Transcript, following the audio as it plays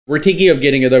We're thinking of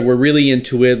getting a dog. We're really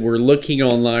into it. We're looking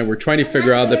online. We're trying to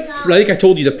figure out like I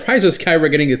told you, the price is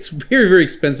skyrocketing. It's very, very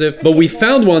expensive. But we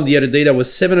found one the other day that was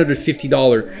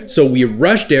 $750. So we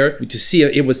rushed there to see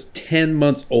it. It was 10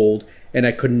 months old. And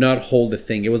I could not hold the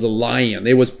thing. It was a lion.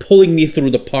 It was pulling me through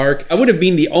the park. I would have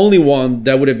been the only one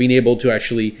that would have been able to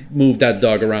actually move that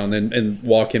dog around and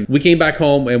walk him. We came back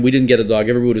home and we didn't get a dog.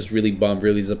 Everybody was really bummed,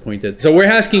 really disappointed. So we're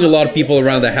asking a lot of people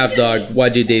around that have dogs,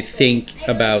 what did they think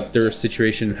about their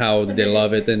situation? How did they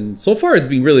love it? And so far it's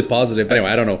been really positive. Anyway,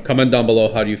 I don't know. Comment down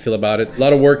below. How do you feel about it? A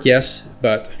lot of work, yes,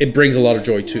 but it brings a lot of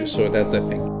joy too. So that's the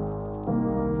thing.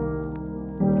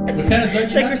 What kind of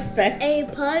dog you have? Respect. A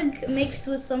pug mixed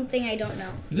with something I don't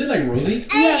know. Is it like Rosie?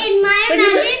 Yeah. In my but he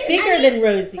looks bigger than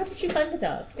Rosie. How did you find the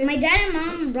dog? My dad and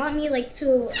mom brought me like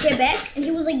to Quebec, and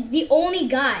he was like the only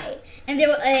guy. And they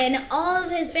were, and all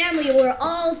of his family were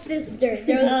all sisters.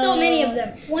 There was so many of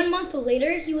them. 1 month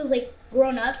later, he was like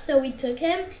grown up, so we took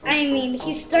him. I mean,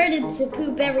 he started to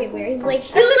poop everywhere. He was like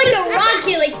a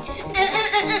rocket, like.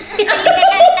 He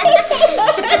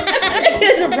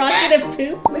has a rocket of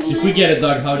poop. If we get a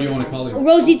dog, how do you want to call it?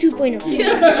 Rosie 2.0. Rosie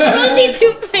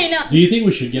 2.0. Do you think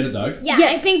we should get a dog? Yeah,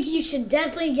 yes. I think you should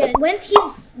definitely get it. When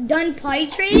he's done potty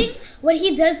training, what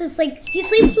he does is like, he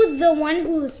sleeps with the one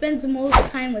who spends the most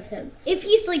time with him. If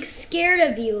he's like scared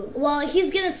of you, well,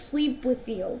 he's gonna sleep with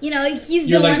you. You know, he's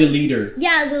You're the like one. the leader.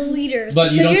 Yeah, the leader.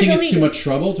 But you don't think it's too much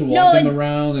trouble to walk them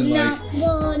around and like...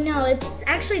 Well, no, it's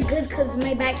actually good because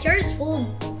my backyard is full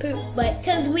of poop, but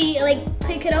because we like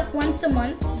pick it up once a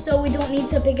month, so we don't need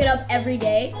to pick it up every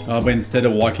day. But instead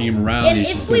of walking him around, And he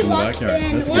if just we goes in the walk backyard.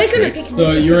 in, That's a we're good gonna trick. pick him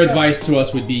So up. your advice to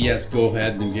us would be, yes, go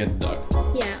ahead and get a dog.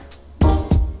 Yeah.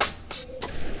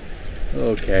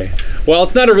 Okay. Well,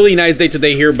 it's not a really nice day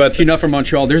today here, but if you're not from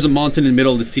Montreal, there's a mountain in the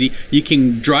middle of the city. You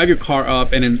can drive your car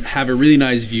up and then have a really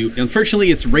nice view. Unfortunately,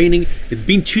 it's raining. It's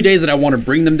been 2 days that I want to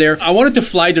bring them there. I wanted to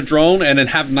fly the drone and then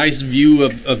have nice view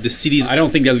of the cities. I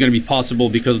don't think that's going to be possible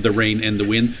because of the rain and the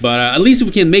wind, but at least if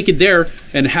we can make it there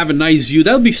and have a nice view,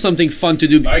 that'll be something fun to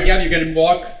do. All right, Gab, you're going to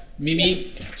walk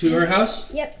Mimi to her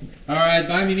house? Yep. All right,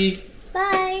 bye, Mimi.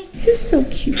 Bye. He's so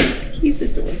cute. He's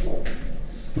adorable.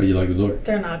 Well, you like the door?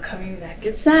 They're not coming back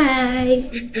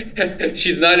inside.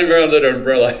 She's not even under the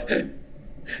umbrella.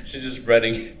 She's just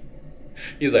spreading.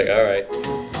 He's like, all right.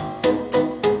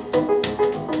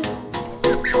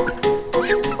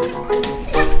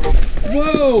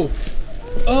 Whoa!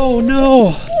 Oh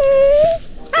no!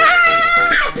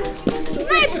 Ah!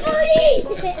 My booty!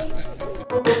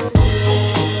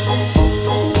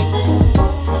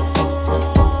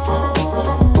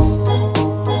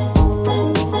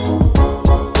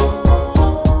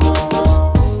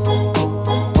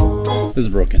 This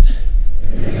is broken.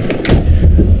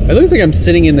 It looks like I'm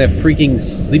sitting in that freaking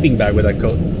sleeping bag with that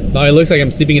coat. No, it looks like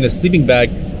I'm sleeping in a sleeping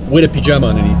bag with a pajama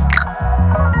underneath.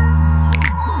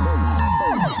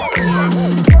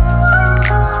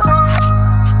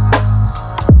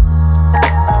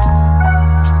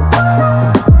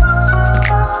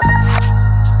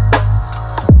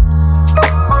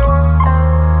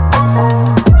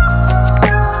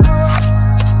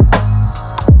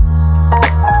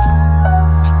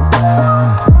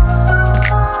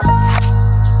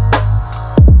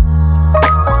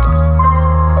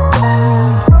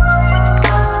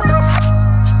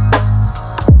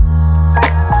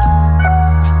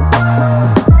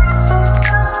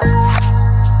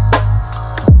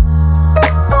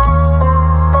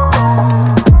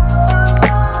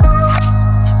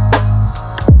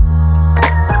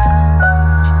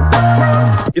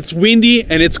 It's windy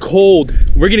and it's cold.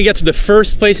 We're gonna get to the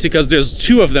first place because there's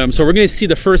two of them. So we're gonna see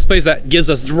the first place that gives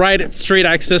us straight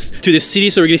access to the city.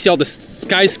 So we're gonna see all the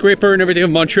skyscraper and everything of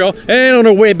Montreal. And on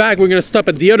our way back, we're gonna stop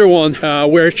at the other one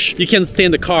where you can stay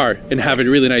in the car and have a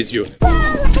really nice view.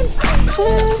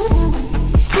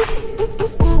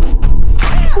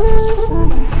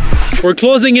 We're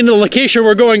closing in the location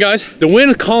we're going, guys. The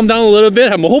wind calmed down a little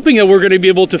bit. I'm hoping that we're gonna be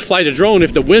able to fly the drone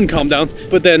if the wind calmed down,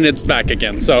 but then it's back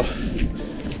again, so.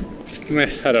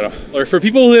 I don't know. Or for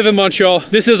people who live in Montreal,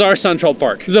 this is our Central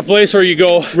Park. This is a place where you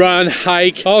go run,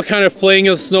 hike, all kind of playing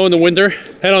in the snow in the winter.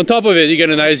 And on top of it, you get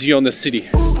a nice view on the city.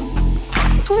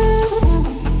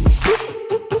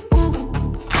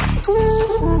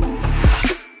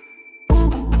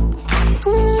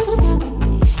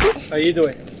 How you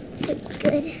doing?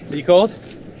 Good. Are you cold?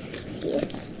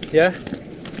 Yes. Yeah?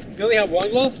 You only have one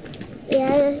glove?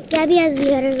 Yeah, Gabby has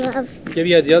the other glove.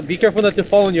 Yeah, be careful not to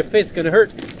fall on your face, it's gonna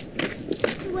hurt.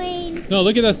 Wayne. No,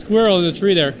 look at that squirrel in the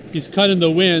tree there. He's caught in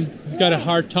the wind. He's got a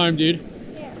hard time, dude.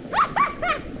 Yeah.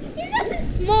 He's on a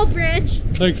small branch.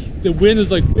 Like, the wind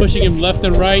is like pushing him left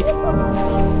and right.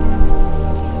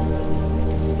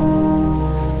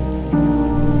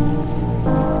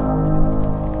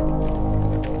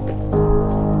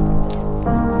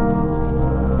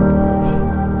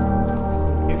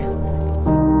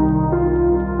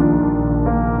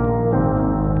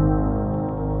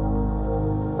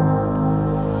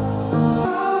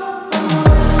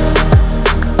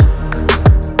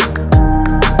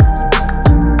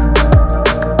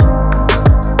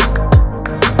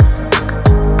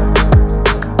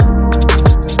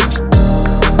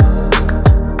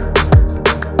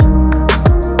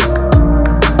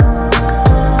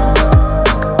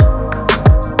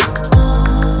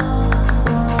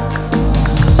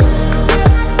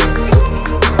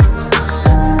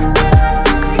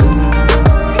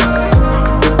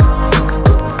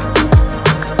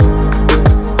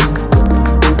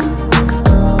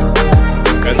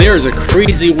 There's a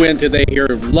crazy wind today here,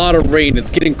 a lot of rain. It's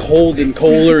getting cold and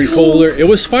colder and colder. It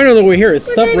was fine on the way here. It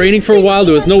stopped raining for a while.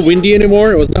 There was no windy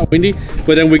anymore. It was not windy.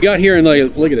 But then we got here and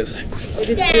like, look at this.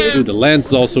 Dude, the lens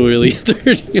is also really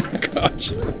dirty. Oh gosh.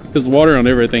 There's water on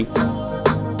everything.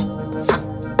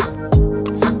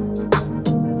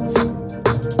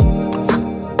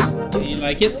 Do you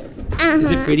like it? Is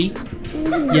it pretty?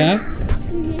 Yeah?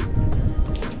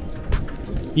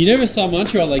 You never saw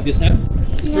Montreal like this, huh?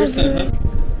 It's the first time, huh?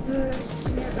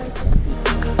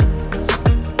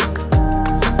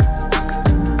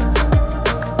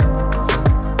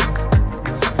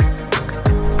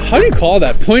 How do you call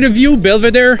that? Point of view?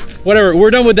 Belvedere? Whatever. We're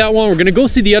done with that one. We're gonna go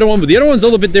see the other one, but the other one's a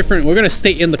little bit different. We're gonna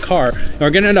stay in the car. And we're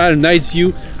gonna have a nice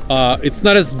view. It's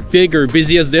not as big or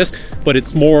busy as this, but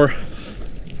it's more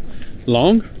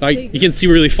long. Like you can see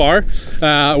really far.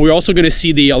 We're also gonna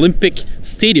see the Olympic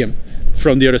Stadium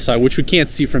from the other side, which we can't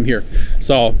see from here.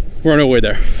 So we're on our way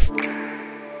there.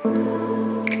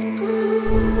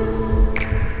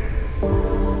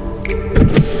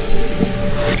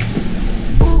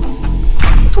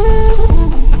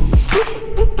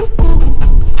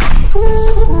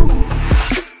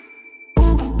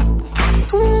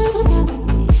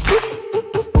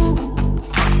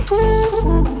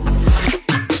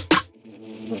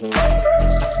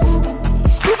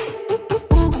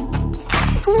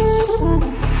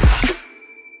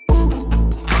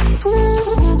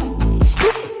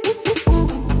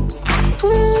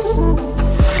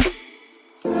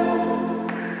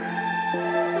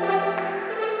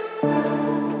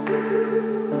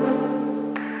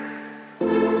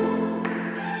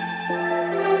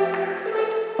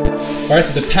 Alright,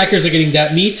 so the Packers are getting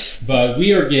that meat, but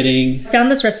we are getting...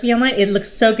 Found this recipe online. It looks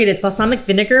so good. It's balsamic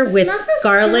vinegar with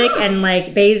garlic and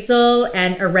like basil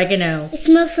and oregano. It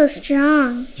smells so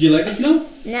strong. Do you like the smell?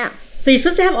 No. So you're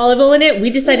supposed to have olive oil in it. We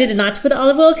decided not to put the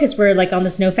olive oil because we're like on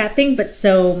this no fat thing, but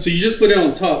so... So you just put it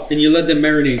on top and you let them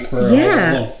marinate for yeah.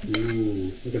 how long?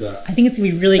 Ooh, look at that. I think it's gonna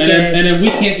be really good. And then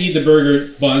we can't eat the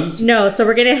burger buns. No, so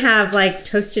we're gonna have like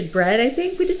toasted bread, I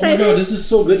think we decided. Oh my god, this is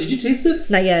so good. Did you taste it?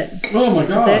 Not yet. Oh my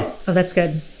god. That's it? Oh, that's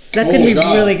good. That's gonna be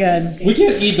really good. We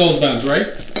can't eat those buns, right?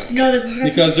 No, this is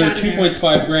because they're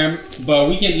 2.5 gram, but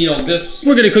we can eat all this.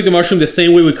 We're gonna cook the mushroom the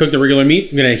same way we cook the regular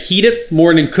meat. We're gonna heat it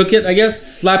more than cook it, I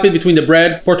guess. Slap it between the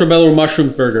bread. Portobello mushroom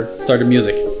burger. Start the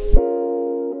music.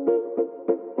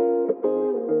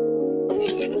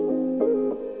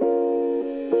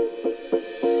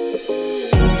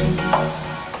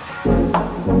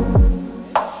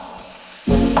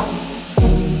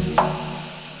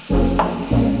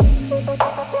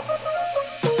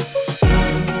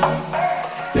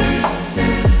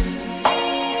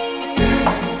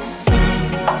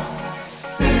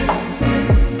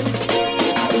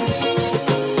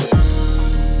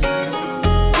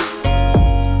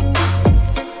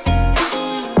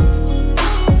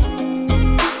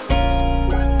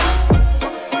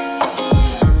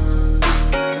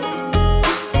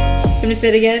 Say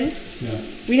it again? Yeah.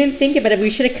 We didn't think about it. We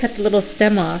should have cut the little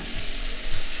stem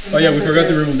off. Oh yeah, we forgot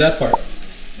to remove that part.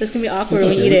 That's gonna be awkward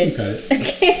when we eat it. Cut it.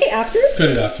 Okay, after? Let's cut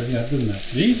it after. Yeah, it doesn't matter.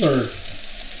 These are...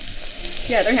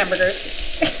 Yeah, they're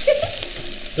hamburgers.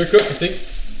 They're cooked, I think.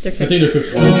 They're cooked. I think they're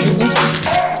cooked. Want to choose them?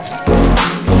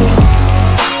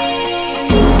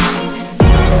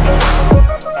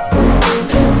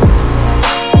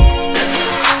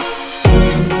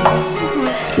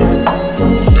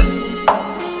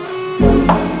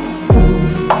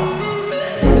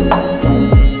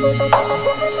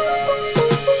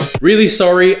 Really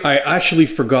sorry, I actually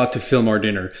forgot to film our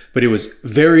dinner, but it was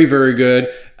very, very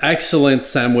good. Excellent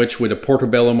sandwich with a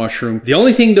portobello mushroom. The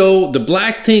only thing though, the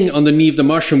black thing underneath the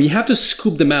mushroom, you have to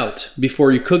scoop them out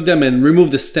before you cook them and remove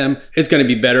the stem. It's gonna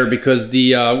be better because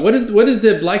the, what does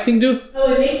the black thing do?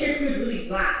 Oh, it makes your food really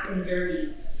black and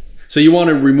dirty. So you want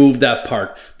to remove that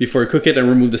part before you cook it and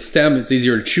remove the stem. It's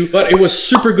easier to chew, but it was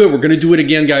super good. We're gonna do it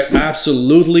again, guys.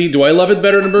 Absolutely. Do I love it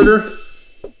better than burger?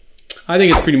 I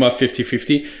think it's pretty much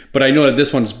 50-50, but I know that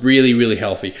this one's really, really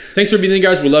healthy. Thanks for being here,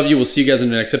 guys. We love you. We'll see you guys in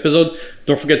the next episode.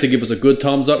 Don't forget to give us a good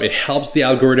thumbs up. It helps the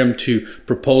algorithm to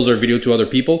propose our video to other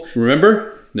people.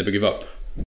 Remember, never give up.